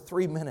park here for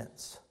 3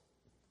 minutes.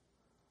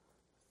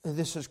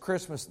 This is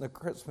Christmas and the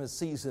Christmas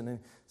season. And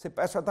say,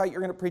 Pastor, I thought you were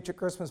going to preach a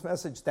Christmas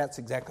message. That's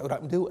exactly what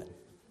I'm doing.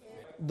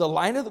 The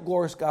light of the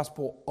glorious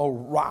gospel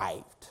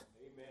arrived.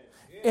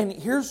 And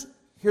here's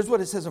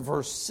what it says in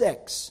verse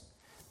 6.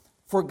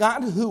 For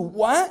God who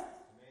what?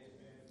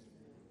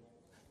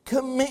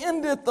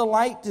 Commanded the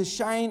light to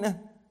shine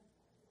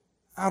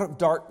out of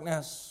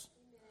darkness.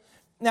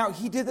 Now,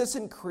 He did this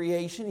in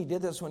creation. He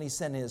did this when He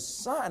sent His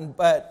Son.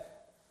 But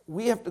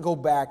we have to go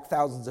back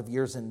thousands of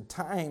years in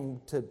time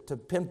to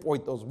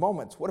pinpoint those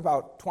moments. What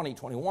about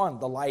 2021,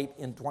 the light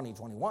in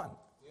 2021?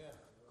 Yeah.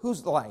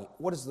 Who's the light?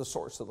 What is the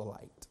source of the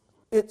light?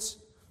 It's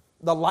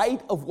the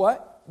light of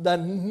what? The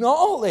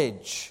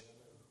knowledge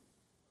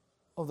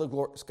of the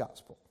glorious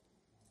gospel.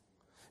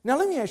 Now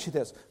let me ask you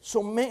this.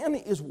 So man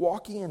is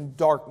walking in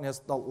darkness.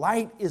 The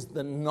light is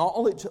the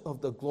knowledge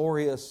of the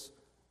glorious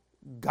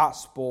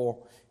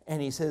gospel. And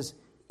he says,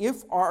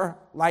 if our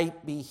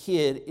light be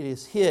hid, it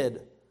is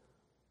hid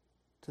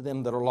to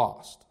them that are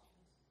lost.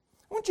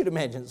 I want you to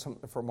imagine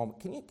something for a moment.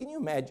 Can you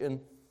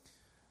imagine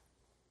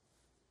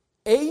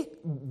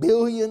 8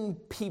 billion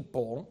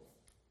people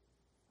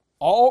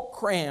all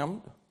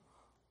crammed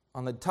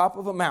on the top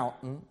of a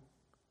mountain?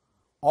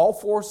 All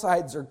 4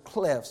 sides are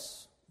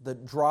cliffs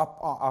that drop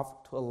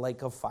off to a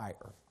lake of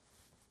fire.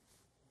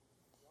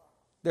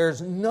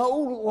 There's no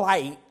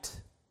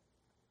light,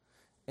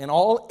 and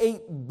all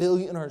 8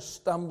 billion are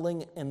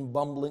stumbling and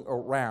bumbling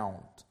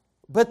around.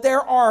 But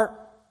there are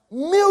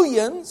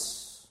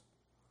millions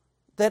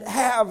that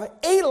have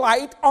a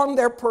light on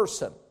their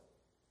person.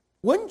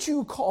 Wouldn't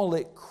you call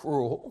it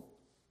cruel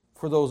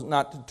for those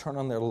not to turn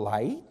on their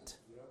light,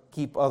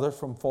 keep others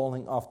from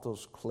falling off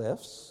those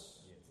cliffs?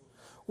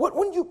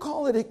 Wouldn't you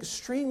call it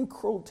extreme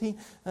cruelty?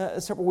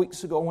 Several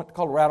weeks ago, I went to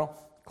Colorado,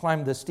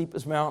 climbed the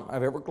steepest mountain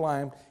I've ever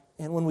climbed,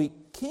 and when we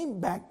came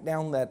back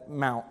down that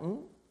mountain,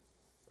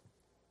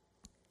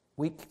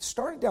 we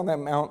started down that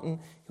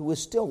mountain. It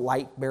was still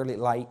light, barely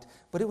light,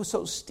 but it was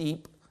so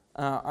steep.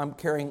 I'm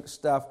carrying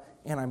stuff,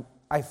 and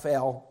I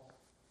fell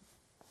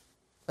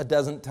a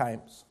dozen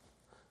times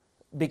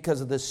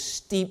because of the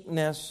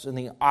steepness and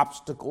the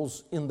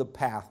obstacles in the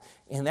path.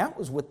 And that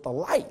was with the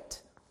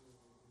light.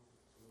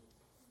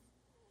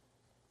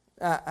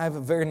 I have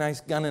a very nice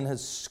gun and a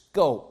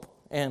scope,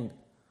 and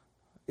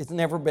it's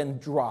never been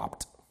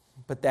dropped.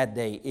 But that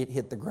day, it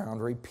hit the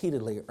ground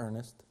repeatedly,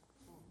 Ernest.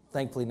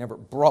 Thankfully, never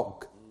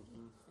broke.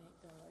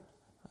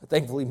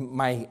 Thankfully,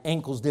 my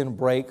ankles didn't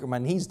break or my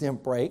knees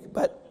didn't break.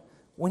 But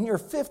when you're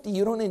 50,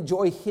 you don't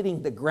enjoy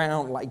hitting the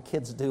ground like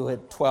kids do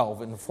at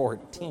 12 and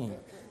 14.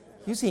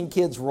 You've seen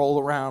kids roll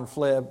around,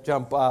 flip,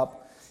 jump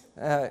up.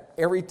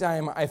 Every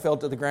time I fell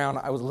to the ground,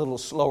 I was a little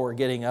slower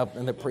getting up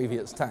than the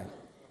previous time.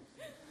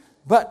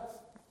 But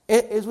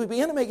as we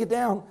began to make it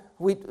down,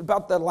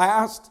 about the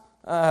last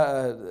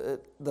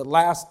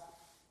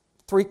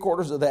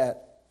 3/4 of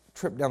that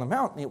trip down the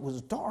mountain, it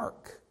was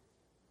dark.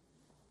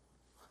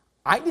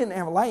 I didn't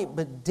have a light,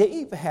 but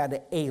Dave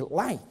had a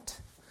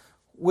light,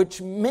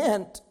 which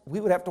meant we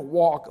would have to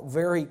walk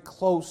very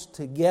close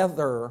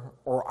together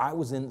or I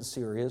was in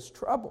serious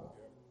trouble.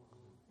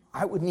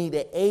 I would need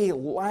a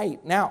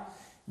light. Now,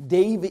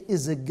 Dave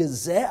is a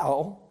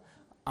gazelle.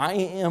 I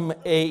am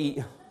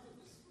a...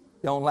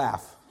 Don't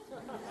laugh.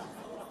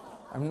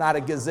 I'm not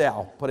a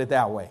gazelle, put it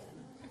that way.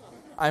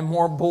 I'm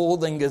more bull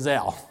than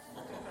gazelle.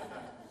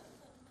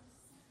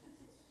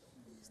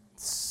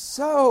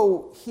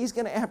 So he's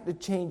going to have to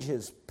change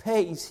his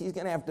pace. He's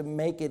going to have to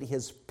make it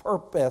his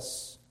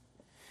purpose.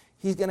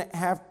 He's going to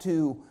have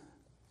to,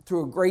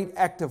 through a great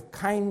act of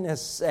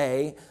kindness,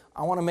 say,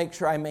 I want to make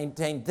sure I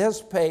maintain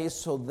this pace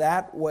so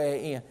that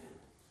way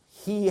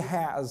he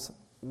has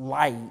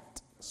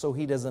light so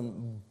he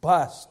doesn't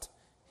bust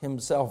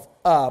himself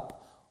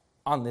up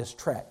on this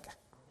trek.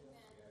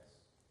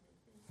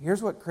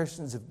 Here's what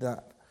Christians have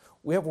done.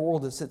 We have a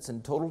world that sits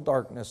in total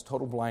darkness,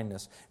 total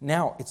blindness.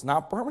 Now, it's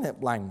not permanent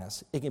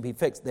blindness. It can be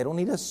fixed. They don't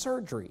need a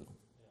surgery.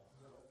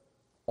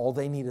 All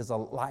they need is a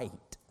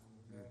light.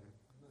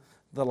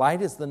 The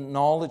light is the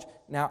knowledge.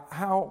 Now,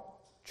 how,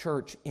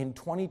 church, in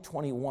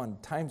 2021,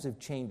 times have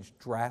changed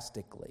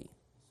drastically.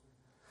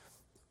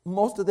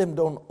 Most of them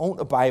don't own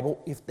a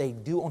Bible. If they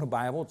do own a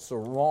Bible, it's the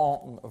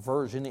wrong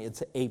version.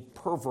 It's a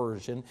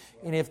perversion.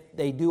 And if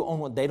they do own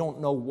one, they don't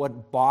know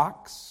what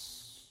box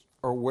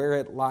or where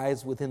it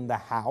lies within the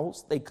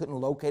house. They couldn't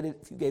locate it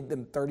if you gave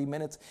them 30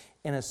 minutes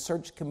in a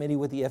search committee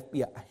with the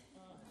FBI.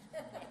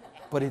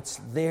 But it's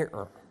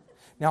there.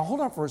 Now,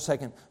 hold on for a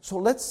second. So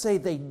let's say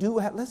they do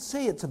have, let's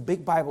say it's a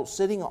big Bible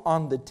sitting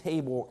on the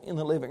table in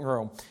the living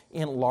room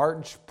in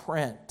large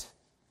print.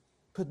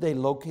 Could they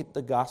locate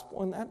the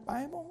gospel in that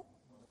Bible?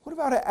 What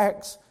about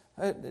Acts?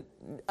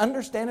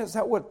 Understandest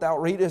thou what thou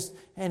readest?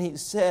 And he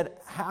said,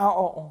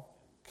 how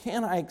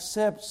can I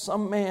accept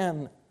some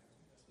man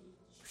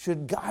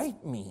should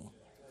guide me?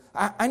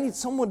 I need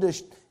someone to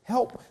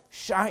help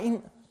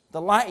shine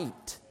the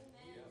light.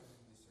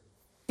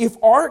 If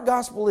our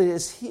gospel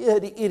is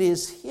hid, it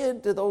is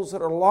hid to those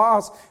that are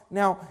lost.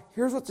 Now,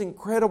 here's what's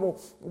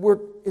incredible.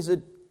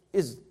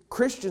 Is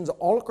Christians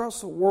all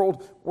across the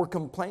world, we're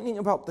complaining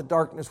about the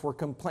darkness. We're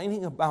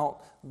complaining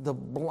about the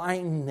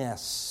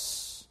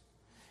blindness.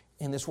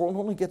 And this world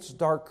only gets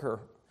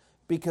darker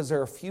because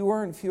there are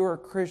fewer and fewer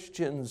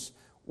Christians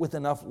with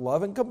enough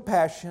love and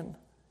compassion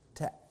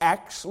to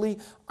actually,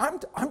 I'm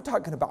not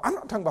talking about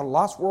a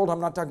lost world. I'm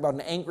not talking about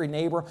an angry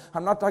neighbor.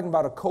 I'm not talking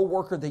about a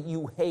coworker that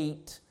you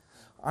hate.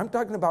 I'm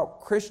talking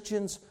about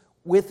Christians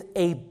with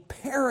a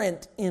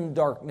parent in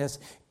darkness,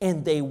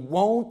 and they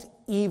won't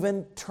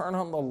even turn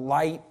on the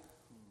light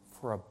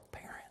for a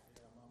parent.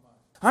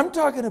 I'm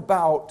talking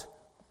about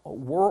a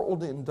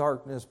world in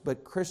darkness,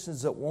 but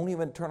Christians that won't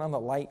even turn on the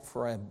light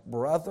for a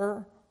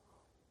brother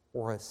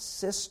or a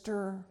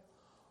sister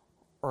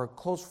or a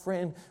close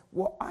friend.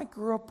 Well, I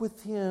grew up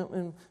with him,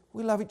 and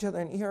we love each other,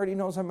 and he already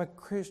knows I'm a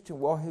Christian.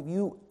 Well, have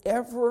you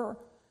ever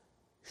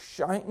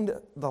shined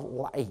the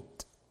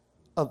light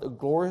of the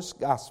glorious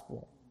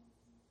gospel?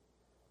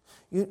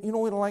 You know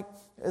what, like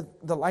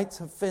the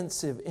light's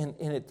offensive in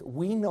it.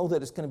 We know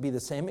that it's going to be the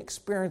same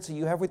experience that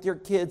you have with your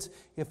kids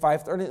at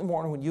 5:30 in the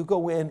morning when you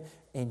go in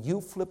and you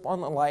flip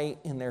on the light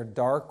in their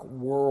dark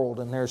world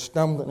and they're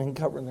stumbling and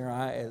covering their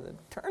eyes. And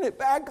turn it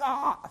back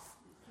off.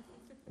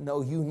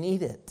 No, you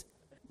need it.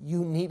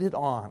 You need it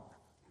on.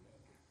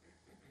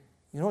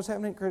 You know what's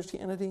happening in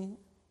Christianity?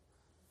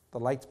 The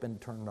light's been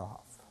turned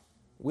off.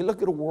 We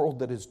look at a world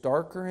that is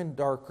darker and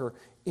darker.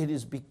 It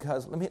is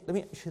because, let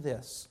me ask you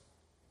this.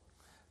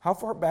 How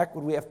far back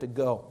would we have to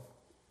go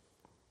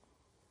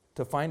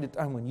to find a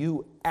time when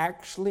you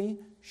actually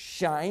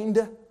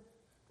shined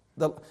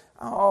the...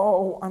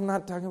 Oh, I'm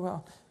not talking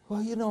about,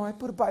 well, you know, I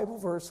put a Bible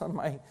verse on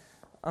my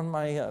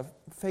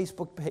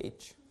Facebook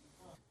page.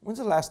 When's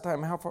the last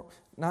time, how far,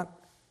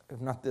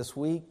 if not this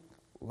week,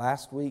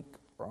 last week,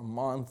 or a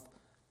month,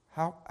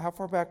 how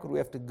far back would we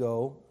have to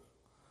go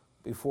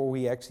before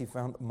we actually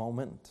found a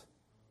moment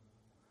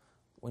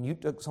when you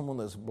took someone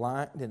that's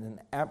blind and in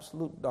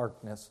absolute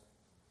darkness,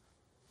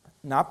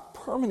 not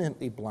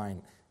permanently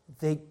blind,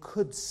 they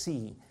could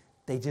see,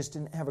 they just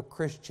didn't have a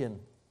Christian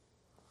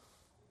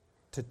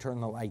to turn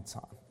the lights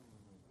on.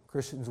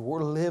 Christians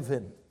were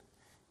living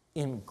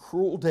in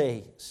cruel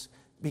days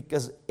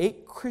because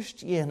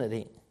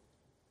Christianity,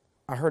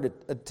 I heard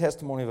a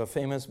testimony of a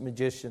famous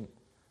magician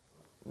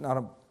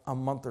not a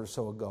month or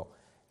so ago,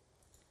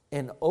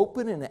 an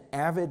open and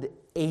avid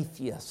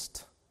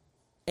atheist,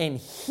 and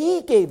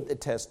he gave the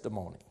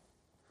testimony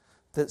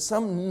that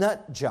some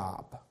nut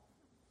job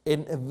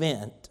in an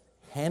event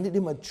handed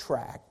him a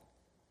tract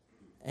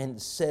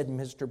and said,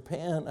 Mr.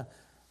 Penn,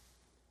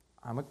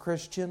 I'm a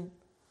Christian.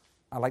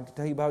 I'd like to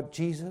tell you about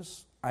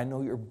Jesus. I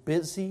know you're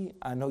busy.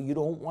 I know you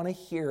don't want to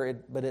hear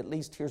it, but at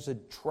least here's a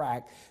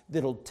tract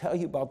that'll tell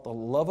you about the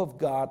love of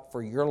God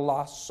for your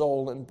lost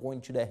soul and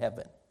point you to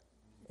heaven.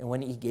 And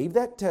when he gave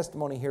that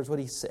testimony, here's what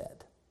he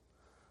said.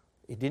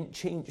 It didn't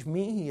change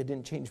me. It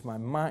didn't change my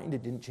mind.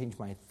 It didn't change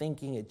my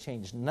thinking. It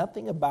changed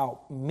nothing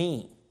about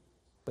me.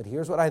 But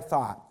here's what I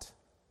thought.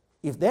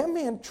 If that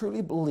man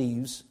truly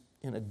believes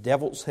in a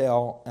devil's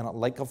hell and a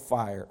lake of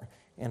fire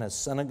and a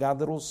Son of God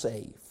that will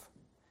save,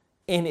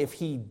 and if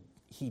he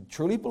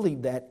truly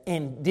believed that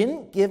and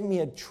didn't give me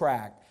a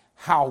tract,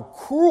 how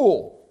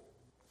cruel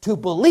to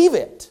believe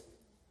it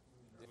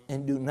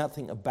and do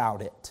nothing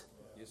about it.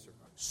 Yes, sir.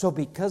 So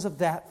because of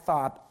that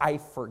thought, I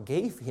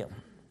forgave him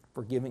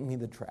for giving me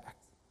the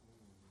tract.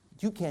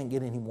 You can't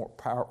get any more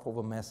powerful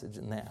of a message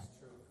than that.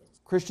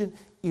 Christian,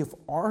 if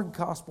our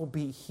gospel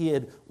be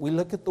hid, we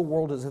look at the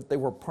world as if they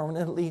were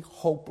permanently,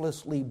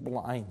 hopelessly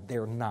blind.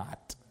 They're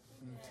not.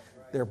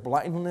 Their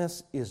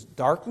blindness is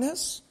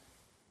darkness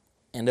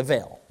and a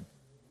veil.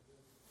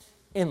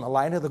 In the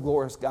light of the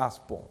glorious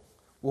gospel,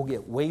 we'll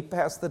get way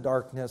past the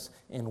darkness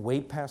and way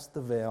past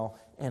the veil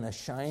and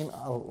shine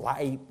a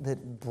light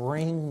that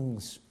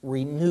brings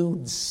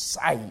renewed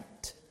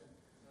sight.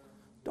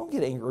 Don't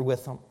get angry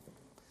with them.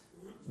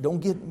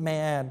 Don't get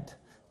mad.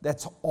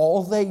 That's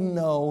all they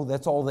know.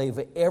 That's all they've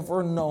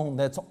ever known.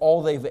 That's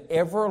all they've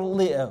ever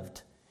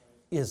lived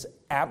is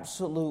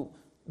absolute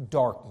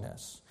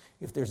darkness.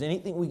 If there's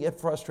anything we get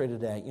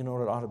frustrated at, you know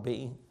what it ought to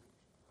be?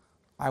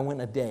 I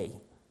went a day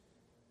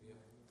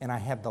and I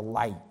had the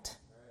light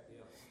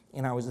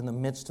and I was in the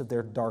midst of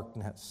their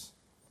darkness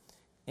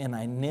and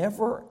I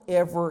never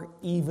ever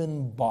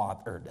even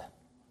bothered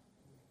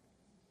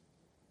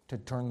to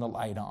turn the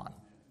light on.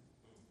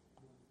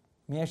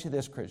 Let me ask you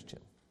this, Christian.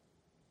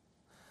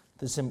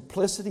 The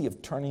simplicity of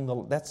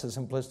that's the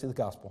simplicity of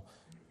the gospel.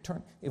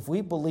 If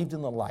we believed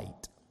in the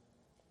light,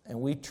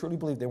 and we truly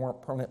believe they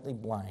weren't permanently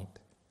blind,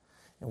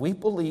 and we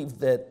believe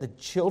that the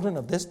children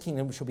of this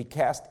kingdom shall be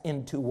cast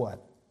into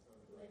what?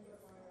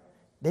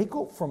 They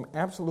go from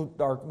absolute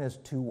darkness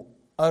to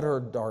utter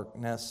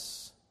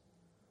darkness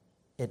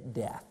at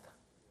death.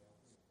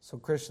 So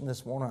Christian,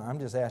 this morning, I'm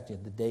just asking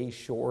you, the day's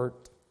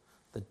short,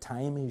 The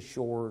time is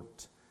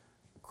short.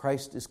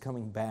 Christ is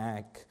coming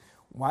back.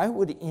 Why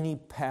would any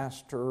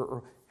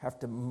pastor have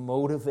to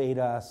motivate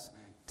us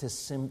to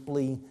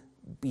simply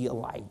be a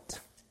light?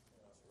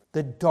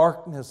 The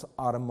darkness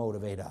ought to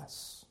motivate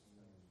us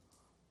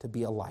to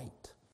be a light.